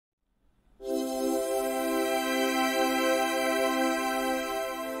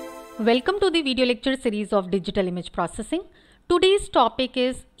Welcome to the video lecture series of digital image processing. Today's topic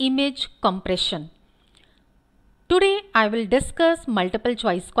is image compression. Today I will discuss multiple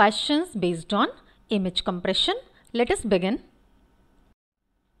choice questions based on image compression. Let us begin.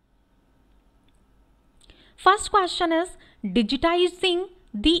 First question is, digitizing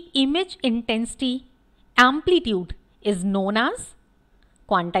the image intensity amplitude is known as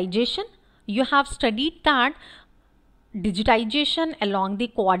quantization. You have studied that digitization along the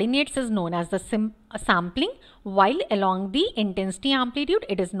coordinates is known as the sampling, while along the intensity amplitude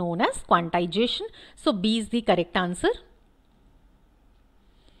it is known as quantization. So B is the correct answer.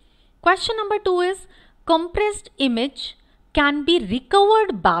 Question number 2 is, compressed image can be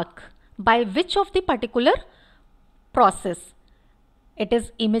recovered back by which of the particular process? It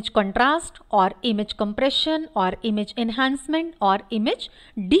is image contrast or image compression or image enhancement or image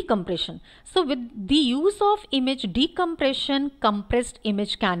decompression. So with the use of image decompression, compressed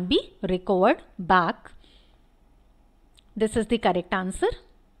image can be recovered back. This is the correct answer.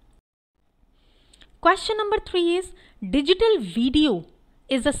 Question number 3 is, digital video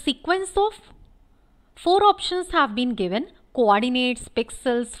is a sequence of 4 options have been given: coordinates,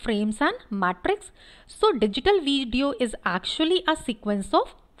 pixels, frames and matrix. So digital video is actually a sequence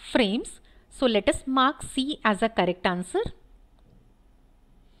of frames. So let us mark C as a correct answer.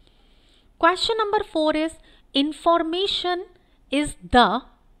 Question number 4 is, information is the,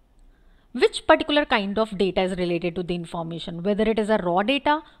 which particular kind of data is related to the information? Whether it is a raw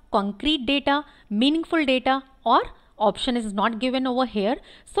data, concrete data, meaningful data, or option is not given over here.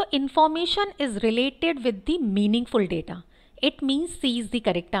 So information is related with the meaningful data. It means C is the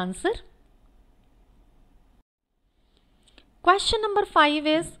correct answer. Question number 5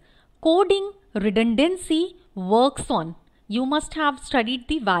 is, coding redundancy works on. You must have studied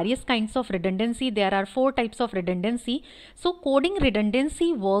the various kinds of redundancy. There are 4 types of redundancy. So coding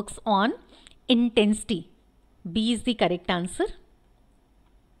redundancy works on intensity. B is the correct answer.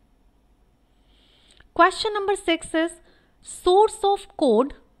 Question number 6 is, source of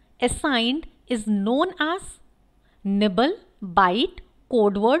code assigned is known as nibble, byte,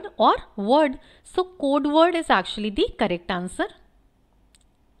 code word or word. So code word is actually the correct answer.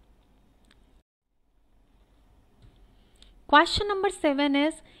 Question number 7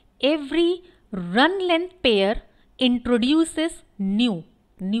 is, every run length pair introduces new.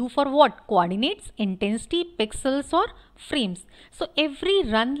 New for what? Coordinates, intensity, pixels or frames. So every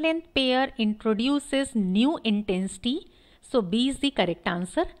run length pair introduces new intensity. So B is the correct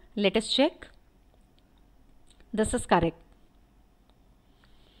answer. Let us check. This is correct.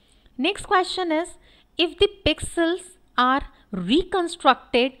 Next question is, if the pixels are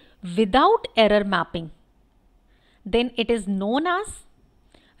reconstructed without error mapping, then it is known as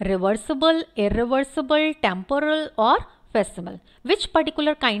reversible, irreversible, temporal or decimal. Which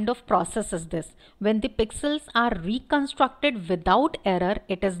particular kind of process is this? When the pixels are reconstructed without error,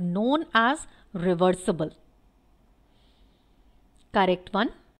 it is known as reversible. Correct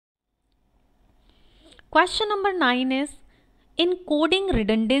one. Question number 9 is, in coding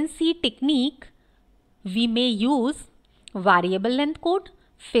redundancy technique, we may use variable length code,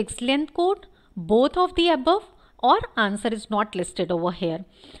 fixed length code, both of the above, or answer is not listed over here.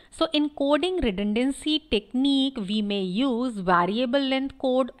 So in coding redundancy technique, we may use variable length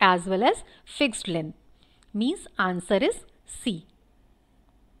code as well as fixed length. Means answer is C.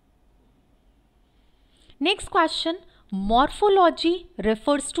 Next question, morphology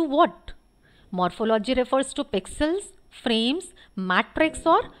refers to what? Morphology refers to pixels, frames, matrix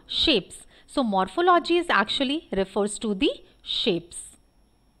or shapes. So morphology is actually refers to the shapes.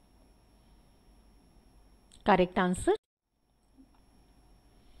 Correct answer.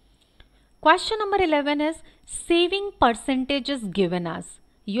 Question number 11 is, saving percentage is given as.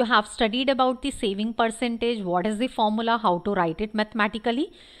 You have studied about the saving percentage. What is the formula? How to write it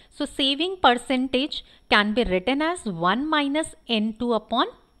mathematically? So saving percentage can be written as 1 minus n2 upon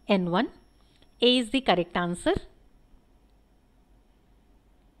n1. A is the correct answer.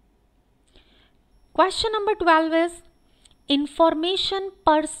 Question number 12 is, information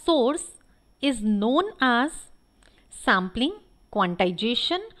per source is known as sampling,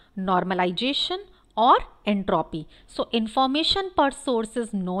 quantization, normalization or entropy. So information per source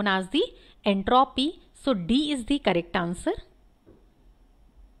is known as the entropy. So D is the correct answer.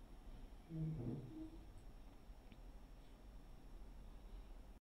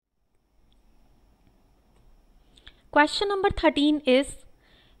 Question number 13 is,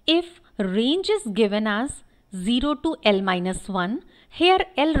 if range is given as 0 to L minus 1, here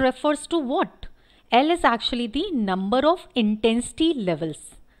L refers to what? L is actually the number of intensity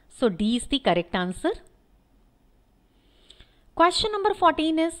levels. So D is the correct answer. Question number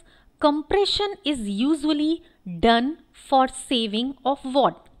 14 is, compression is usually done for saving of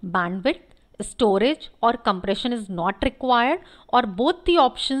what? Bandwidth, storage, or compression is not required, or both the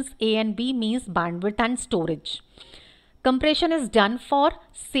options A and B means bandwidth and storage. Compression is done for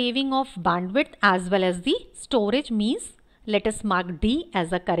saving of bandwidth as well as the storage means let us mark D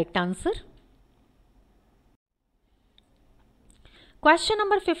as a correct answer. Question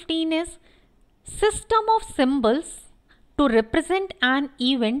number 15 is system of symbols to represent an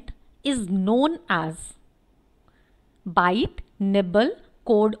event is known as byte, nibble,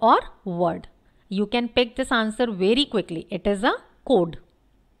 code or word. You can pick this answer very quickly. It is a code.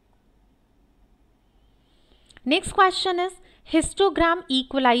 Next question is histogram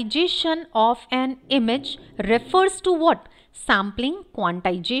equalization of an image refers to what? Sampling,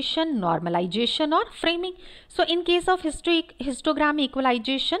 quantization, normalization or framing. So in case of histogram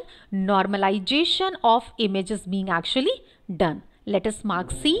equalization, normalization of image is being actually done. Let us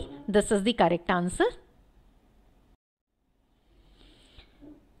mark C. This is the correct answer.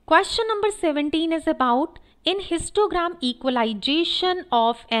 Question number 17 is about in histogram equalization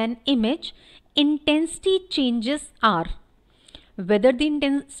of an image, intensity changes are whether the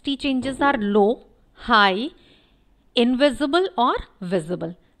intensity changes are low, high, invisible or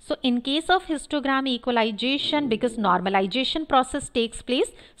visible. So in case of histogram equalization, because normalization process takes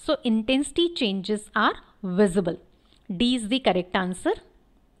place, so intensity changes are visible. D is the correct answer.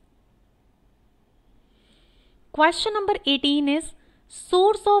 Question number 18 is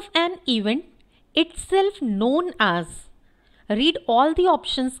source of an event itself known as, read all the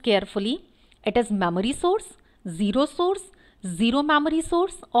options carefully. It is memory source, zero memory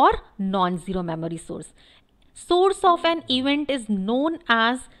source or non-zero memory source. Source of an event is known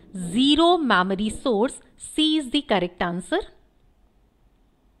as zero memory source. C is the correct answer.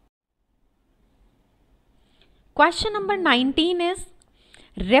 Question number 19 is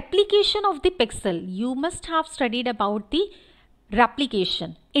replication of the pixel. You must have studied about the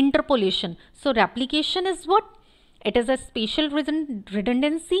replication, interpolation. So replication is what? It is a spatial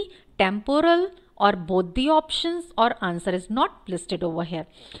redundancy, temporal or both the options, or answer is not listed over here.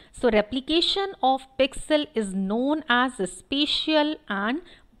 So replication of pixel is known as a spatial and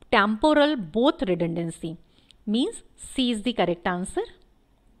temporal both redundancy. Means C is the correct answer.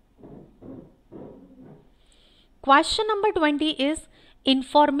 Question number 20 is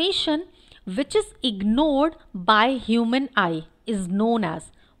information which is ignored by human eye is known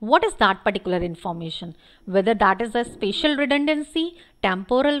as. What is that particular information? Whether that is a spatial redundancy,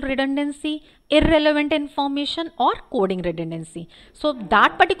 temporal redundancy, irrelevant information or coding redundancy. So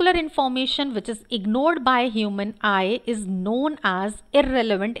that particular information which is ignored by human eye is known as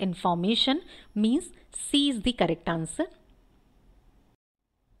irrelevant information, means C is the correct answer.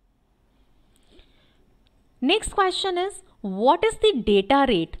 Next question is what is the data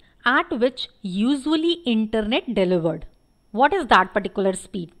rate at which usually internet delivered? What is that particular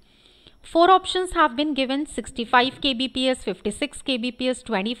speed? 4 options have been given: 65 kbps, 56 kbps,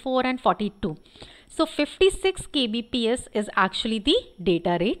 24 and 42. So 56 kbps is actually the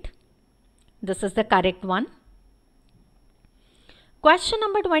data rate. This is the correct one. Question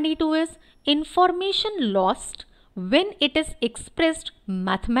number 22 is information lost when it is expressed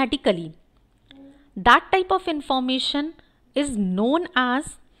mathematically. That type of information is known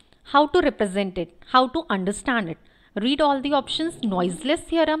as, how to represent it, how to understand it. Read all the options: noiseless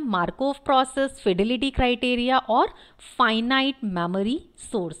theorem, Markov process, fidelity criteria or finite memory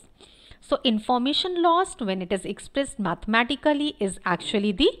source. So information lost when it is expressed mathematically is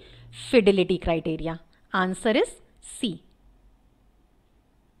actually the fidelity criteria. Answer is C.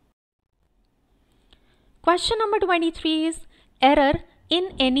 Question number 23 is error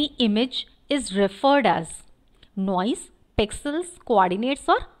in any image is referred as noise, pixels, coordinates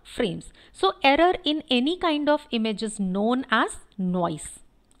or frames. So error in any kind of image is known as noise.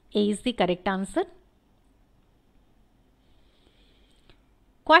 A is the correct answer.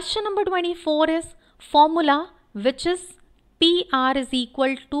 Question number 24 is formula which is PR is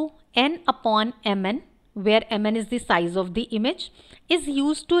equal to N upon Mn, where Mn is the size of the image, is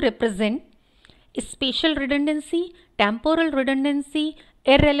used to represent spatial redundancy, temporal redundancy,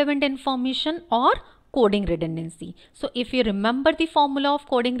 irrelevant information or coding redundancy. So if you remember the formula of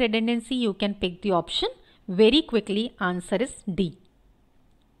coding redundancy, you can pick the option very quickly. Answer is D.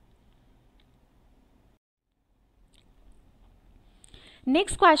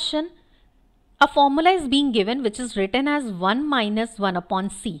 Next question, a formula is being given which is written as 1 minus 1 upon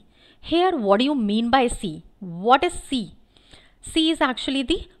C. Here what do you mean by C? What is C? C is actually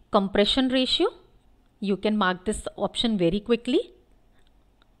the compression ratio. You can mark this option very quickly.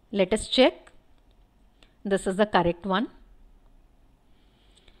 Let us check. This is the correct one.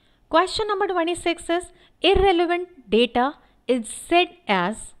 Question number 26 is irrelevant data is said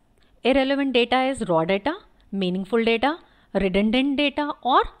as, irrelevant data is raw data, meaningful data, redundant data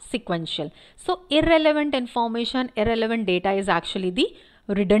or sequential. So irrelevant information, irrelevant data is actually the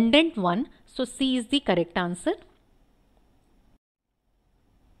redundant one. So C is the correct answer.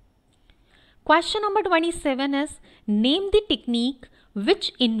 Question number 27 is name the technique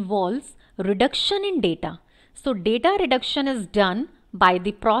which involves reduction in data. So data reduction is done by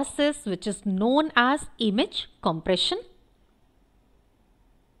the process which is known as image compression.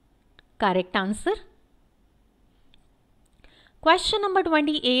 Correct answer. Question number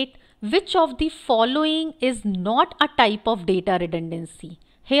 28. Which of the following is not a type of data redundancy?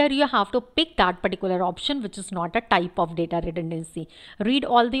 Here you have to pick that particular option which is not a type of data redundancy. Read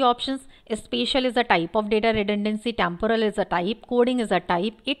all the options. Spatial is a type of data redundancy. Temporal is a type. Coding is a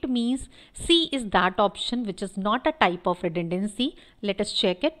type. It means C is that option which is not a type of redundancy. Let us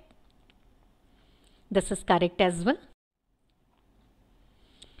check it. This is correct as well.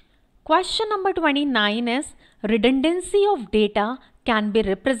 Question number 29 is redundancy of data can be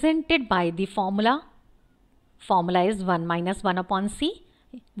represented by the formula. Formula is 1 minus 1 upon C.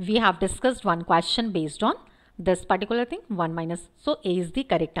 We have discussed one question based on this particular thing, 1 minus. So A is the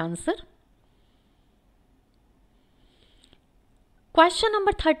correct answer. Question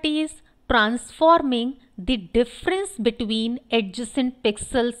number 30 is transforming the difference between adjacent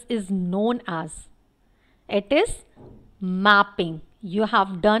pixels is known as. It is mapping. You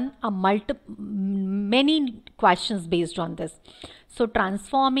have done many questions based on this. So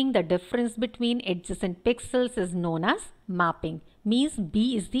transforming the difference between adjacent pixels is known as mapping. Means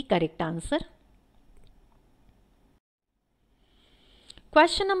B is the correct answer.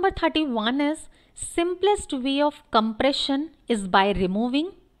 Question number 31 is simplest way of compression is by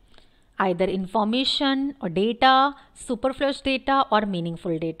removing either information or data, superfluous data or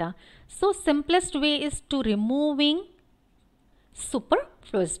meaningful data. So simplest way is to removing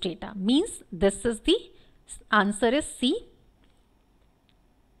superfluous data. Means this is the answer is C.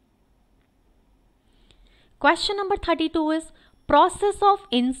 Question number 32 is process of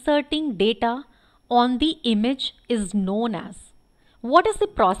inserting data on the image is known as. What is the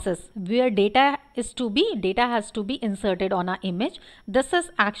process where data has to be inserted on an image? This is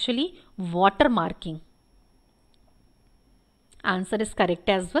actually watermarking. Answer is correct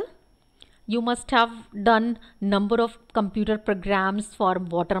as well. You must have done number of computer programs for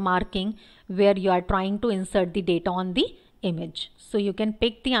watermarking where you are trying to insert the data on the image. So you can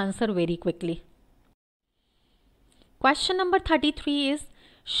pick the answer very quickly. Question number 33 is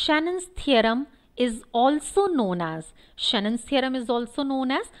Shannon's theorem is also known as. Shannon's theorem is also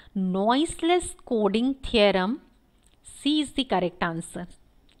known as noiseless coding theorem. C is the correct answer.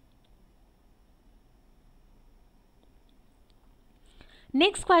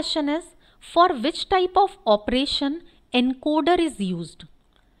 Next question is for which type of operation encoder is used?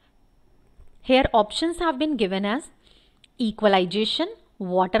 Here options have been given as equalization,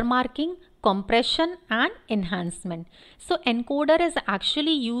 watermarking, compression and enhancement. So encoder is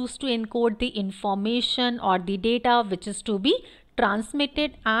actually used to encode the information or the data which is to be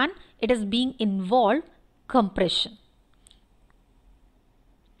transmitted and it is being involved compression.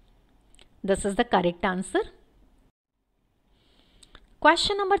 This is the correct answer.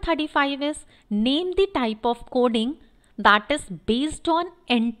 Question number 35 is name the type of coding that is based on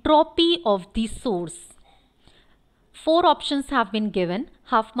entropy of the source. 4 options have been given: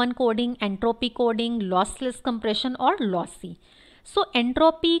 Huffman coding, entropy coding, lossless compression or lossy. So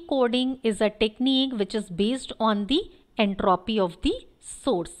entropy coding is a technique which is based on the entropy of the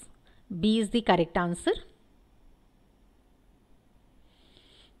source. B is the correct answer.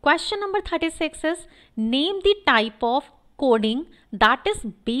 Question number 36 is name the type of coding that is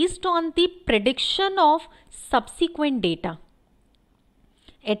based on the prediction of subsequent data.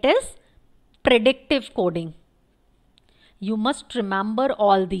 It is predictive coding. You must remember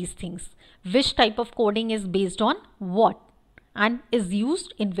all these things. Which type of coding is based on what and is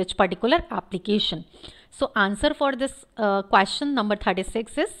used in which particular application. So answer for this question number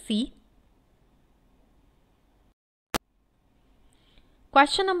 36 is C.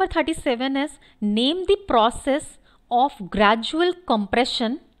 Question number 37 is name the process of gradual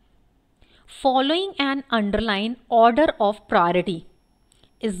compression following an underlying order of priority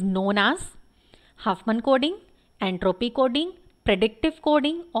is known as Huffman coding, entropy coding, predictive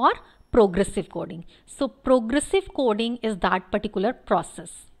coding or progressive coding. So progressive coding is that particular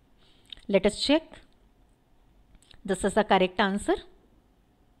process. Let us check. This is the correct answer.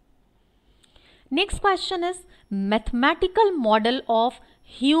 Next question is mathematical model of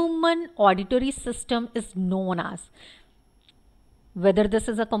human auditory system is known as. whether this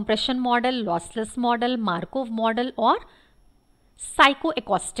is a compression model, lossless model, Markov model, or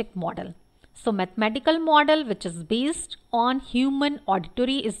psychoacoustic model. So mathematical model which is based on human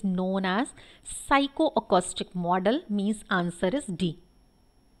auditory is known as psychoacoustic model, means answer is D.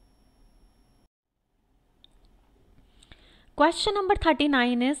 Question number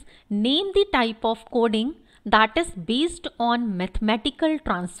 39 is, name the type of coding that is based on mathematical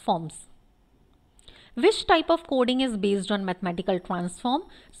transforms. Which type of coding is based on mathematical transform?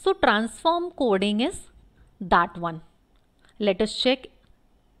 So transform coding is that one. Let us check.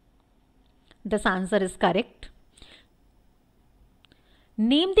 This answer is correct.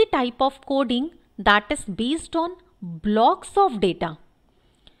 Name the type of coding that is based on blocks of data.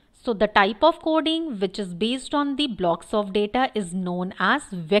 So the type of coding which is based on the blocks of data is known as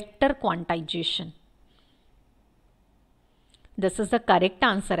vector quantization. This is the correct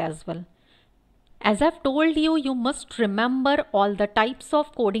answer as well. As I've told you, you must remember all the types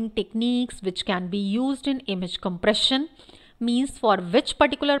of coding techniques which can be used in image compression, means for which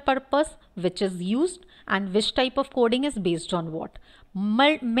particular purpose which is used and which type of coding is based on what.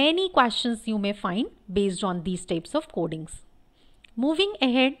 Many questions you may find based on these types of codings. Moving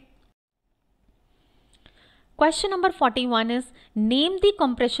ahead. Question number 41 is, name the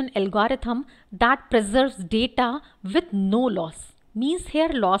compression algorithm that preserves data with no loss. Means here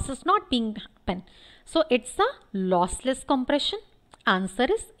loss is not being happen. So it's a lossless compression. Answer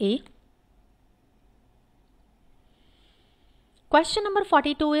is A. Question number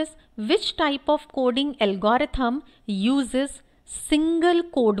 42 is, which type of coding algorithm uses single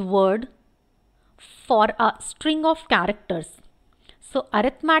code word for a string of characters? So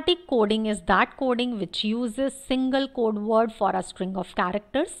arithmetic coding is that coding which uses single code word for a string of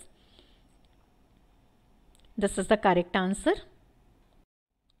characters. This is the correct answer.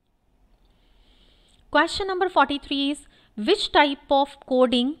 Question number 43 is, which type of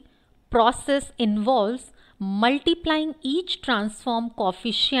coding process involves multiplying each transform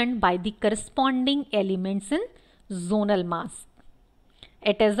coefficient by the corresponding elements in zonal mask?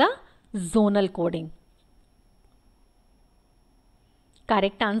 It is a zonal coding.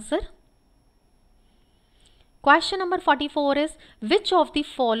 Correct answer. Question number 44 is, which of the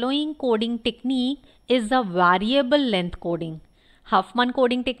following coding technique is a variable length coding? Huffman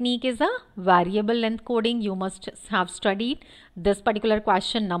coding technique is a variable length coding. You must have studied this particular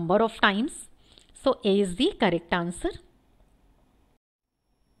question number of times. So A is the correct answer.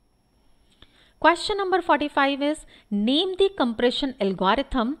 Question number 45 is, name the compression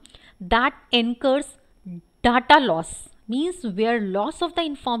algorithm that incurs data loss, means where loss of the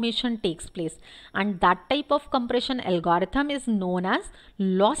information takes place, and that type of compression algorithm is known as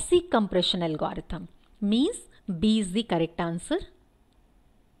lossy compression algorithm, means B is the correct answer.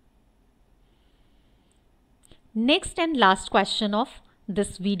 Next and last question of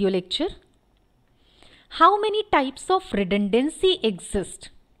this video lecture. How many types of redundancy exist?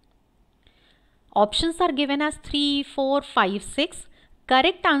 Options are given as 3, 4, 5, 6.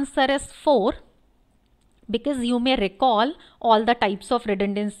 Correct answer is 4, because you may recall all the types of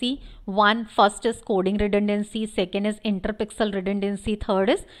redundancy. First is coding redundancy, second is interpixel redundancy, third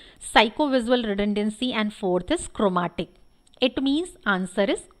is psychovisual redundancy, and fourth is chromatic. It means answer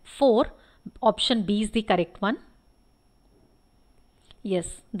is 4. Option B is the correct one.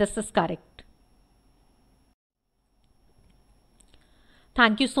 Yes, this is correct.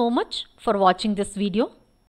 Thank you so much for watching this video.